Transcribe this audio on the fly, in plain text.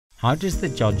How does the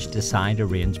judge decide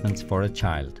arrangements for a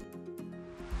child?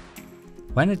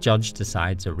 When a judge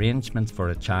decides arrangements for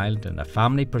a child in a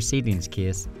family proceedings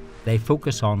case, they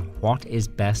focus on what is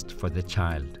best for the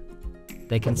child.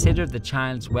 They consider the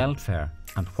child's welfare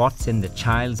and what's in the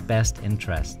child's best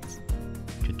interests.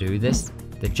 To do this,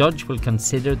 the judge will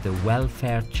consider the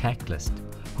welfare checklist,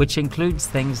 which includes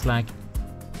things like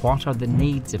what are the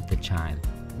needs of the child,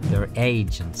 their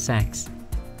age and sex,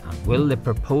 and will the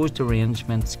proposed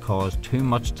arrangements cause too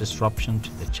much disruption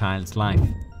to the child's life.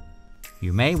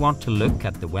 You may want to look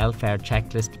at the welfare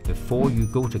checklist before you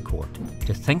go to court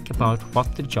to think about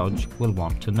what the judge will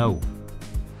want to know.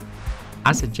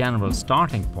 As a general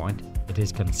starting point, it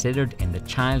is considered in the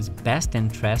child's best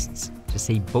interests to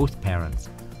see both parents,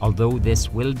 although this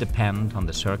will depend on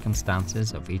the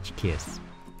circumstances of each case.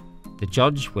 The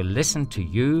judge will listen to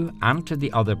you and to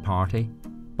the other party,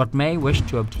 but may wish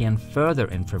to obtain further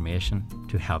information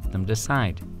to help them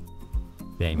decide.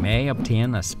 They may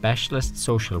obtain a specialist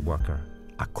social worker,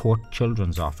 a court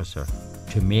children's officer,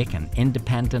 to make an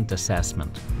independent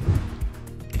assessment.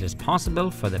 It is possible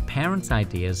for the parents'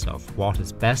 ideas of what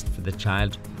is best for the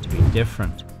child to be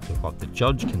different to what the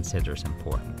judge considers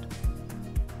important.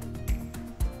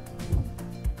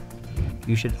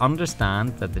 You should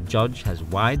understand that the judge has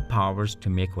wide powers to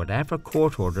make whatever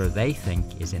court order they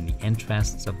think is in the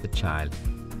interests of the child,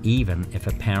 even if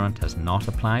a parent has not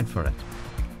applied for it.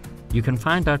 You can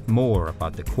find out more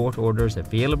about the court orders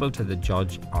available to the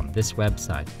judge on this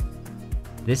website.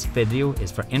 This video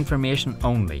is for information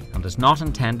only and is not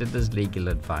intended as legal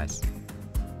advice.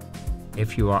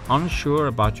 If you are unsure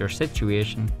about your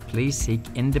situation, please seek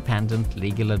independent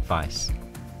legal advice.